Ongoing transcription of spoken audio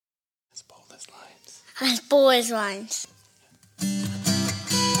As bold as lions.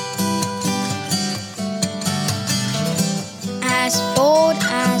 As bold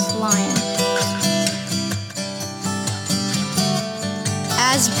as lions.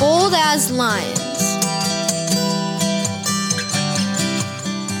 As bold as lions.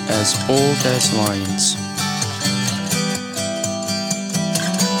 As bold as lions.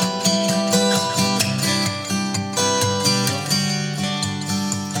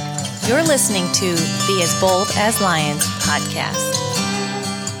 You're listening to the As Bold as Lions podcast.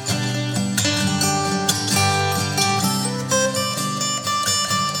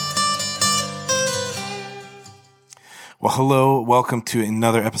 Well, hello. Welcome to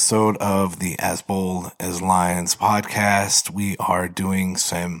another episode of the As Bold as Lions podcast. We are doing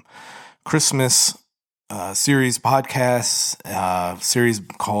some Christmas series podcasts, series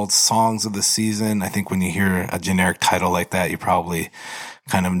called Songs of the Season. I think when you hear a generic title like that, you probably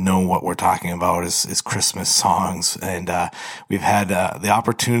kind of know what we're talking about is Christmas songs. And we've had the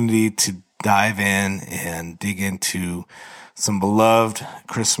opportunity to dive in and dig into some beloved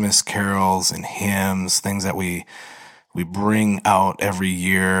Christmas carols and hymns, things that we bring out every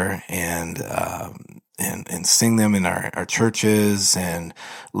year and sing them in our churches and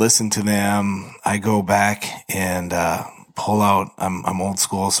listen to them. I go back and pull out, I'm old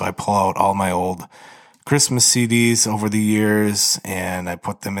school, so I pull out all my old Christmas CDs over the years and I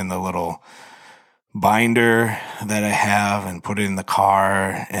put them in the little binder that I have and put it in the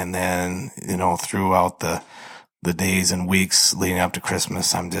car. And then, throughout the days and weeks leading up to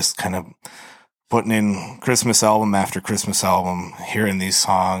Christmas, I'm just kind of putting in Christmas album after Christmas album, hearing these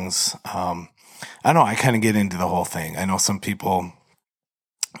songs. I don't know, I kind of get into the whole thing. I know some people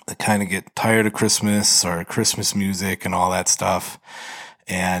that kind of get tired of Christmas or Christmas music and all that stuff.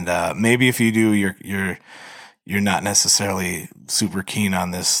 And maybe if you do, you're not necessarily super keen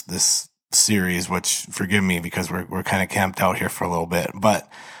on this series, which forgive me because we're kind of camped out here for a little bit,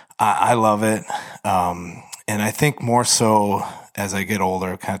 but I love it. And I think more so as I get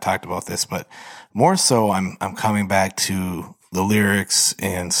older, I've kind of talked about this, but more so I'm coming back to the lyrics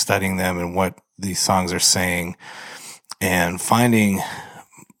and studying them and what these songs are saying and finding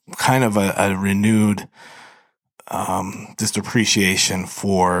kind of a renewed just appreciation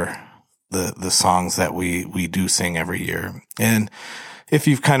for the songs that we do sing every year. And if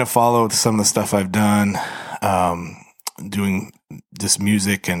you've kind of followed some of the stuff I've done, doing just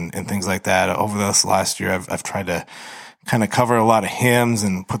music and things like that over this last year, I've tried to kind of cover a lot of hymns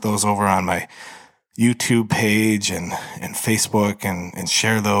and put those over on my YouTube page and Facebook and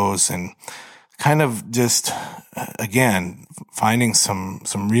share those and kind of just, again, finding some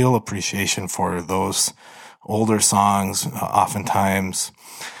real appreciation for those older songs, oftentimes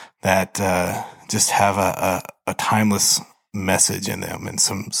that just have a timeless message in them and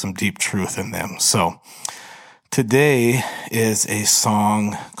some deep truth in them. So today is a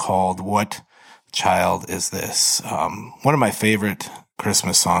song called What Child Is This? One of my favorite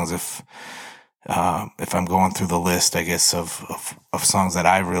Christmas songs, if I'm going through the list, I guess, of songs that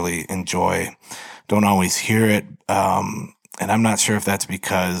I really enjoy. Don't always hear it. And I'm not sure if that's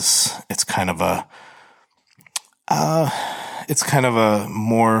because it's kind of a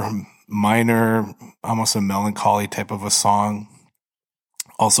more minor, almost a melancholy type of a song.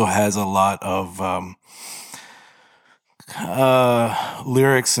 Also has a lot of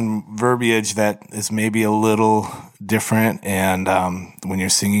lyrics and verbiage that is maybe a little different. And when you're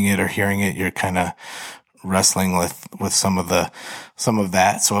singing it or hearing it, you're kind of wrestling with some of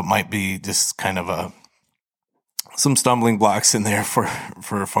that. So it might be just kind of some stumbling blocks in there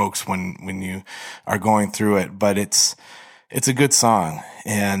for folks when you are going through it, but it's a good song.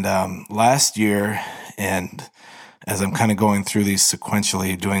 And last year, and as I'm kind of going through these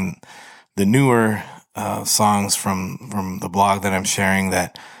sequentially, doing the newer songs from the blog that I'm sharing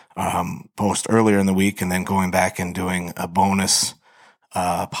that post earlier in the week, and then going back and doing a bonus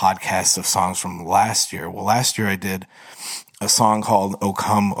podcast of songs from last year. Well, last year I did a song called O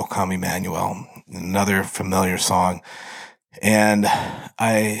Come, Emmanuel, another familiar song. And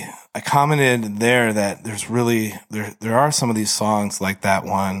I commented there that there's really, there are some of these songs like that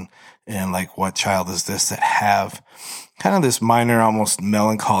one and like What Child Is This that have kind of this minor, almost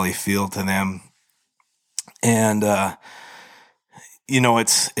melancholy feel to them. And,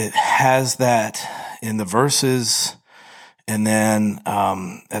 it has that in the verses. And then,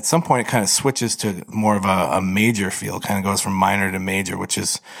 at some point it kind of switches to more of a major feel, kind of goes from minor to major, which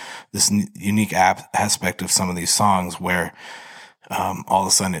is this unique aspect of some of these songs where, all of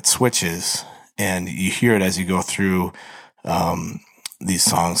a sudden it switches and you hear it as you go through, these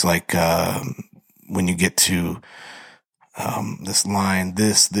songs, like, when you get to, this line,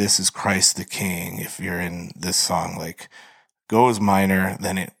 this is Christ the King. If you're in this song, like goes minor,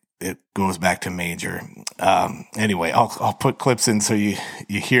 then it goes back to major. Anyway, I'll put clips in so you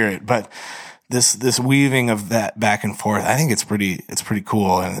hear it, but this weaving of that back and forth, I think it's pretty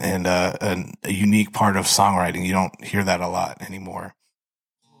cool and a unique part of songwriting. You don't hear that a lot anymore.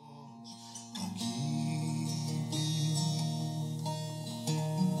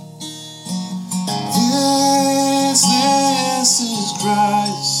 This is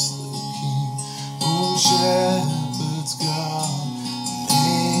Christ the King, whom shepherds guard and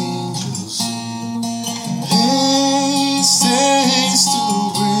angels sing. Haste, haste to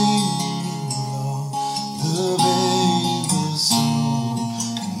bring Lord, the babe was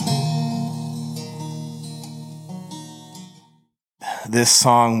so. This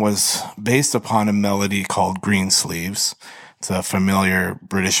song was based upon a melody called Greensleeves. It's a familiar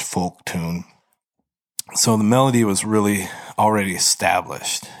British folk tune. So the melody was really already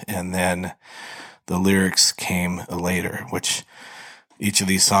established, and then the lyrics came later, which each of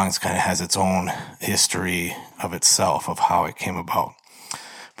these songs kind of has its own history of itself, of how it came about.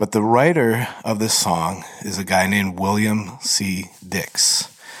 But the writer of this song is a guy named William C. Dix,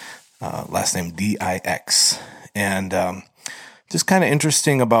 last name D-I-X. And just kind of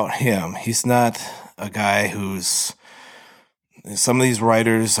interesting about him, he's not a guy who's... Some of these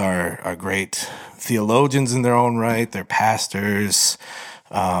writers are great theologians in their own right. They're pastors.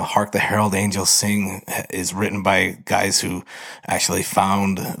 Hark the Herald Angels Sing is written by guys who actually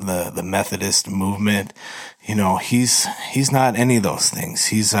found the Methodist movement. You know, he's not any of those things.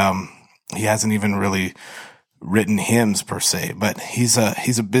 He hasn't even really written hymns per se, but he's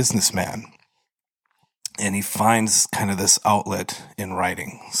a businessman, and he finds kind of this outlet in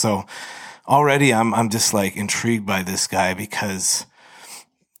writing. So already I'm just like intrigued by this guy, because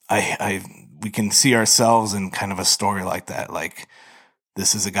we can see ourselves in kind of a story like that. Like,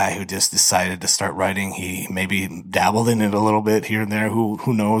 this is a guy who just decided to start writing. He maybe dabbled in it a little bit here and there,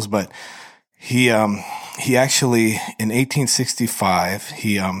 who knows, but he actually in 1865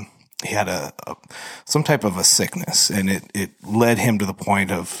 he had some type of a sickness, and it led him to the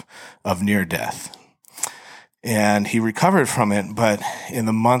point of near death. And he recovered from it, but in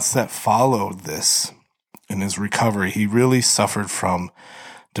the months that followed this, in his recovery, he really suffered from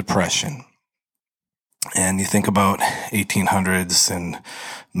depression. And you think about 1800s and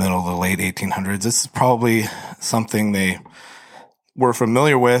middle to late 1800s, this is probably something they were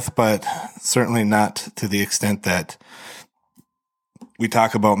familiar with, but certainly not to the extent that we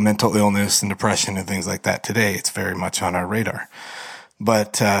talk about mental illness and depression and things like that today. It's very much on our radar.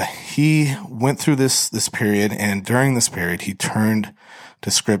 But he went through this period, and during this period, he turned to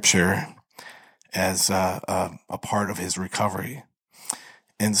Scripture as a part of his recovery.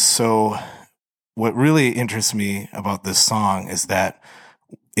 And so what really interests me about this song is that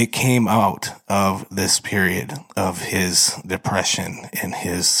it came out of this period of his depression and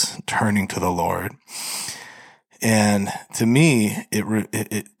his turning to the Lord. And to me,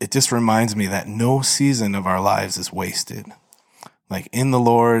 it just reminds me that no season of our lives is wasted. Like, in the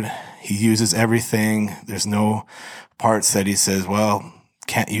Lord, he uses everything. There's no parts that he says, well,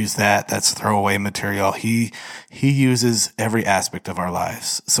 can't use that. That's throwaway material. He uses every aspect of our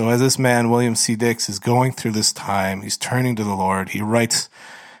lives. So as this man, William C. Dix, is going through this time, he's turning to the Lord. He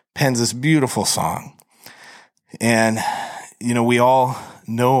pens this beautiful song. And, you know, we all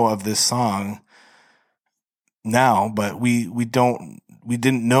know of this song now, but we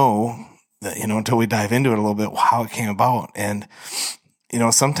didn't know that, you know, until we dive into it a little bit, how it came about. And, you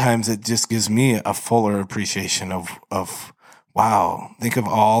know, sometimes it just gives me a fuller appreciation of wow, think of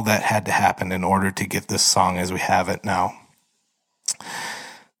all that had to happen in order to get this song as we have it now.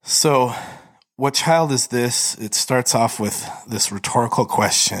 So, what child is this? It starts off with this rhetorical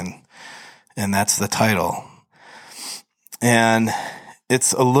question, and that's the title. And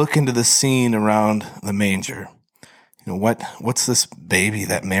it's a look into the scene around the manger. You know, what's this baby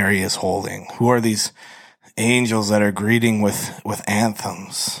that Mary is holding? Who are these angels that are greeting with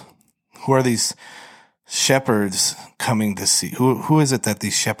anthems? Who are these shepherds coming to see? Who is it that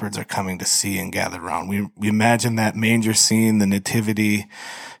these shepherds are coming to see and gather around? We imagine that manger scene, the nativity.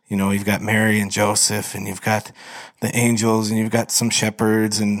 You know, you've got Mary and Joseph, and you've got the angels, and you've got some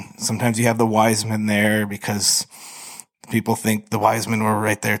shepherds, and sometimes you have the wise men there because people think the wise men were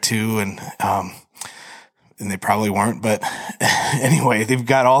right there too, and they probably weren't. But anyway, they've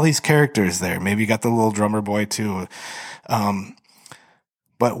got all these characters there. Maybe you got the little drummer boy too.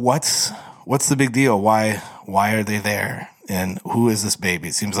 But what's the big deal? Why are they there? And who is this baby?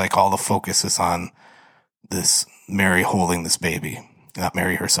 It seems like all the focus is on this Mary holding this baby. Not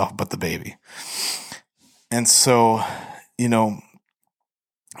Mary herself, but the baby. And so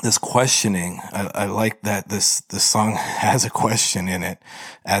this questioning, I like that this song has a question in it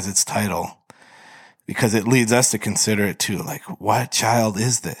as its title, because it leads us to consider it too. Like, what child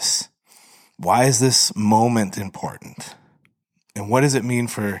is this? Why is this moment important? And what does it mean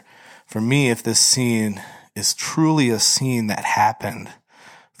for me if this scene is truly a scene that happened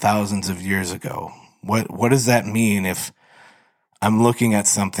thousands of years ago? What does that mean if I'm looking at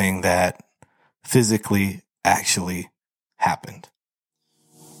something that physically actually happened?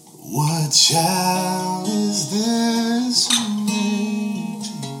 What child is this who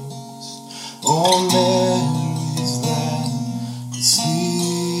angels or Mary's that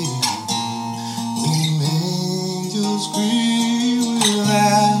sleep? When angels grieve with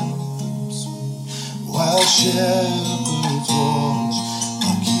anthems sweet, while shepherds watch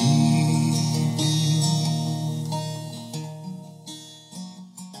are keeping.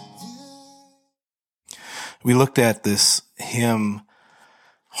 We looked at this hymn,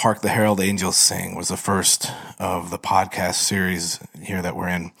 Hark the Herald Angels Sing, was the first of the podcast series here that we're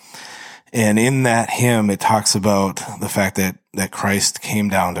in. And in that hymn, it talks about the fact that Christ came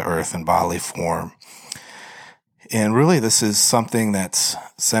down to earth in bodily form. And really, this is something that's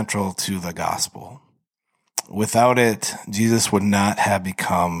central to the gospel. Without it, Jesus would not have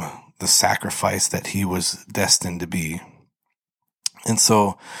become the sacrifice that he was destined to be. And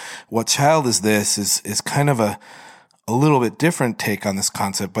so what child is this is kind of a little bit different take on this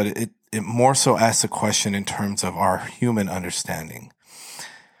concept, but it more so asks a question in terms of our human understanding.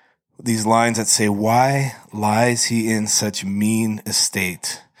 These lines that say, why lies he in such mean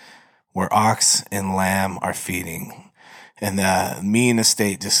estate where ox and lamb are feeding? And the mean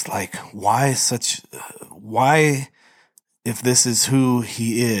estate, just like, why, if this is who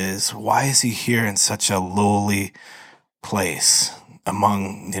he is, why is he here in such a lowly place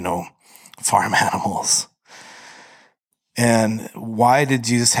among, farm animals? And why did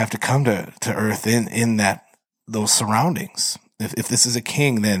Jesus have to come to earth in those surroundings? If this is a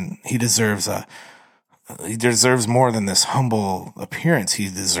king, then he deserves more than this humble appearance. He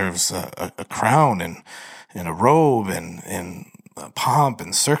deserves a crown and a robe and pomp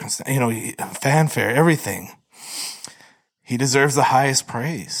and circumstance, fanfare, everything. He deserves the highest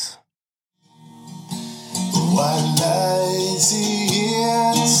praise. Why lies he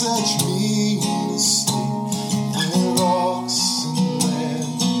in such mean estate, where ox and lamb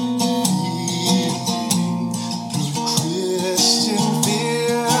feeding? Through Christian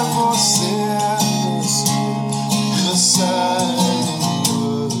fear for sinners, the silent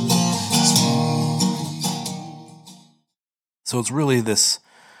word speaks. So it's really this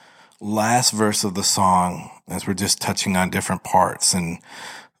last verse of the song, as we're just touching on different parts, and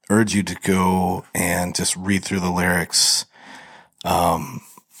urge you to go and just read through the lyrics.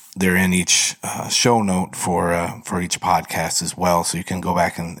 They're in each show note for each podcast as well, so you can go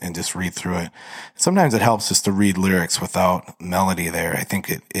back and just read through it. Sometimes it helps just to read lyrics without melody there. I think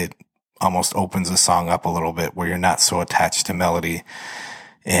it almost opens the song up a little bit, where you're not so attached to melody,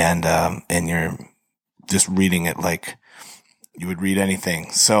 and you're just reading it like you would read anything.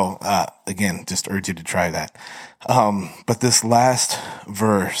 So again, just urge you to try that. But this last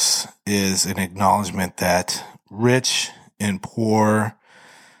verse is an acknowledgement that rich and poor,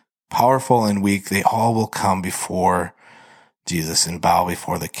 powerful and weak, they all will come before Jesus and bow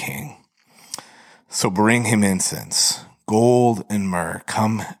before the King. So bring him incense, gold and myrrh.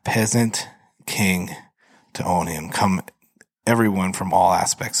 Come peasant, king, to own him. Come everyone from all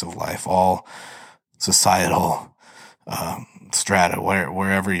aspects of life, all societal strata,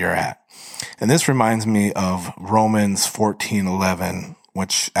 wherever you're at. And this reminds me of Romans 14:11,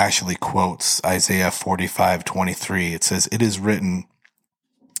 which actually quotes Isaiah 45:23. It says, "It is written,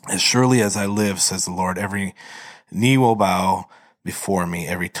 as surely as I live, says the Lord, every knee will bow before me,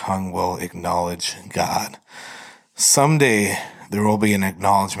 every tongue will acknowledge God." Someday there will be an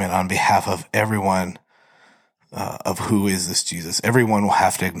acknowledgement on behalf of everyone of who is this Jesus. Everyone will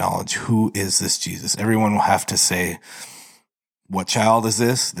have to acknowledge, who is this Jesus? Everyone will have to say, what child is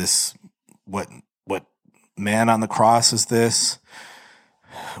this? What man on the cross is this?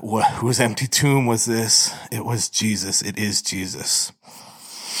 Whose empty tomb was this? It was Jesus. It is Jesus.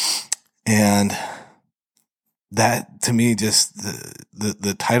 And that, to me, just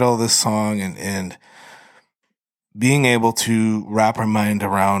the title of this song and being able to wrap our mind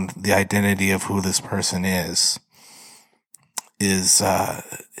around the identity of who this person is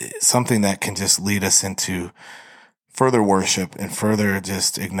something that can just lead us into further worship and further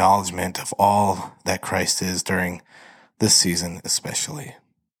just acknowledgement of all that Christ is during this season, especially.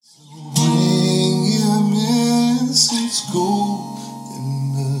 Bring him incense, gold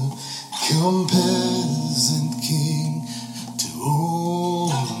and myrrh. Come peasant king,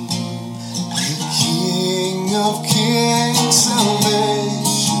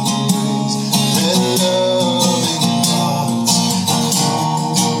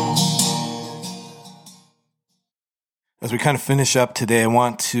 As we kind of finish up today, I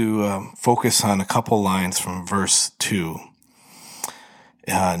want to focus on a couple lines from verse 2.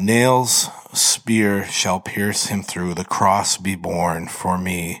 Nails, spear shall pierce him through, the cross be borne for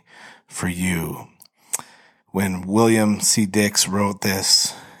me, for you. When William C. Dix wrote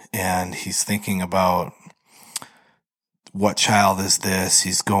this, and he's thinking about what child is this,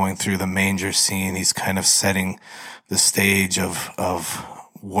 he's going through the manger scene, he's kind of setting the stage of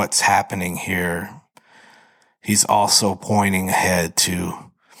what's happening here. He's also pointing ahead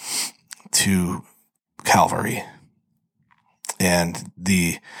to Calvary and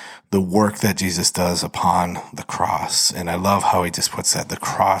the work that Jesus does upon the cross. And I love how he just puts that, the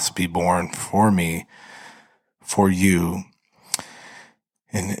cross be borne for me, for you.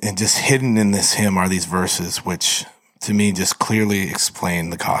 And just hidden in this hymn are these verses, which to me just clearly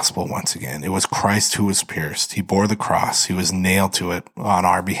explain the gospel once again. It was Christ who was pierced. He bore the cross. He was nailed to it on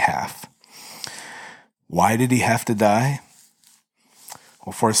our behalf. Why did he have to die?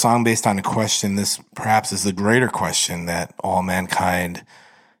 Well, for a song based on a question, this perhaps is the greater question that all mankind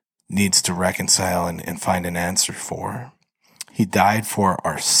needs to reconcile and find an answer for. He died for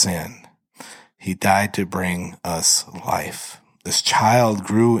our sin. He died to bring us life. This child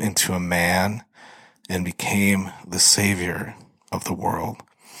grew into a man and became the Savior of the world.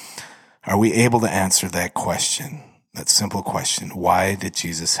 Are we able to answer that question, that simple question? Why did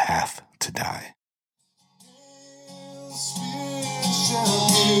Jesus have to die?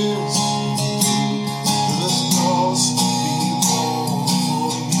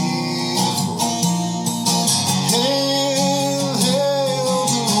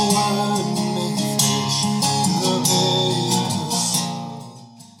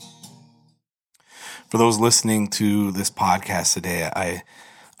 For those listening to this podcast today, I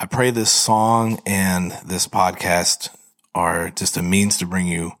pray this song and this podcast are just a means to bring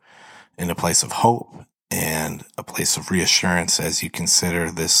you in a place of hope and a place of reassurance as you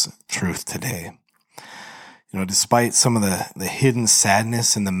consider this truth today. You know, despite some of the hidden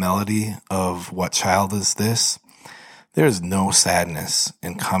sadness in the melody of What Child Is This, there is no sadness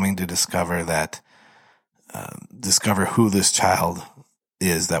in coming to discover who this child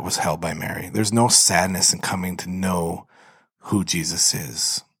is that was held by Mary. There's no sadness in coming to know who Jesus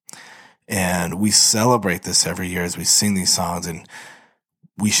is. And we celebrate this every year as we sing these songs, and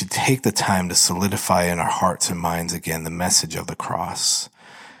we should take the time to solidify in our hearts and minds again the message of the cross.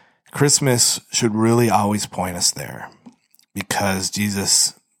 Christmas should really always point us there, because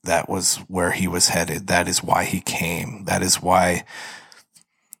Jesus, that was where he was headed. That is why he came. That is why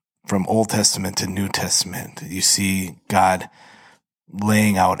from Old Testament to New Testament, you see God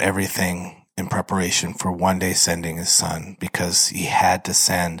laying out everything in preparation for one day sending his son, because he had to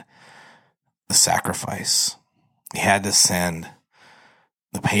send the sacrifice. He had to send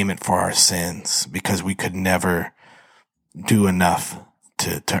the payment for our sins, because we could never do enough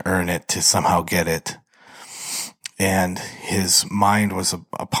to earn it, to somehow get it. And his mind was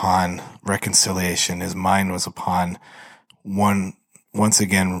upon reconciliation. His mind was upon once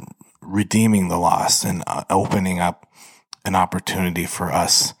again redeeming the lost and opening up an opportunity for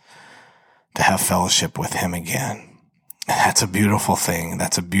us to have fellowship with him again. And that's a beautiful thing.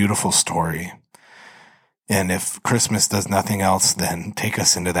 That's a beautiful story. And if Christmas does nothing else than take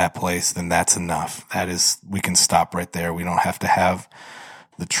us into that place, then that's enough. We can stop right there. We don't have to have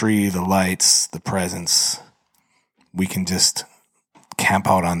the tree, the lights, the presents. We can just camp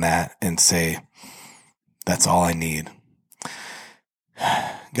out on that and say, that's all I need.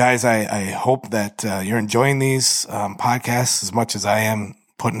 Guys, I hope that you're enjoying these podcasts as much as I am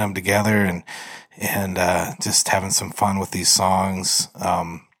putting them together and just having some fun with these songs.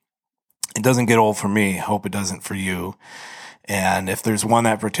 It doesn't get old for me. I hope it doesn't for you. And if there's one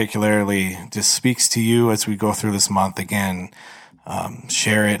that particularly just speaks to you as we go through this month, again,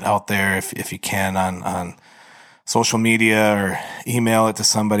 share it out there if you can on social media, or email it to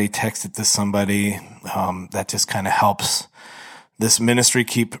somebody, text it to somebody. That just kind of helps this ministry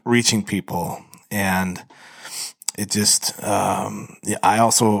keep reaching people. And it just, I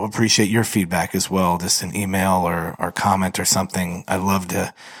also appreciate your feedback as well, just an email or comment or something. I'd love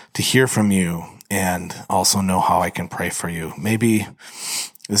to hear from you and also know how I can pray for you. Maybe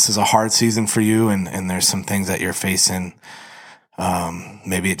this is a hard season for you and there's some things that you're facing.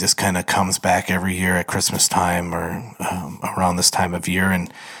 Maybe it just kind of comes back every year at Christmas time or around this time of year,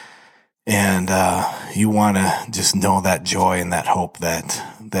 and you want to just know that joy and that hope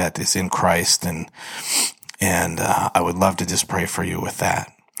that is in Christ, and I would love to just pray for you with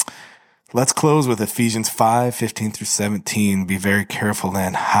that. Let's close with Ephesians 5:15-17. Be very careful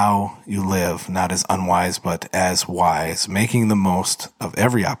then how you live, not as unwise, but as wise, making the most of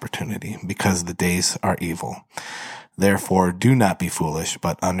every opportunity, because the days are evil. Therefore, do not be foolish,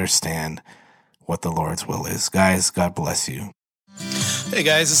 but understand what the Lord's will is. Guys, God bless you. Hey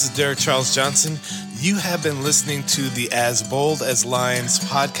guys, this is Derek Charles Johnson. You have been listening to the As Bold as Lions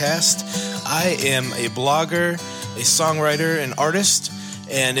podcast. I am a blogger, a songwriter, an artist.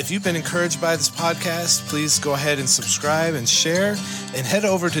 And if you've been encouraged by this podcast, please go ahead and subscribe and share. And head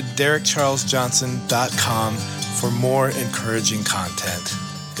over to DerekCharlesJohnson.com for more encouraging content.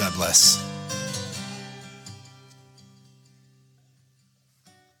 God bless.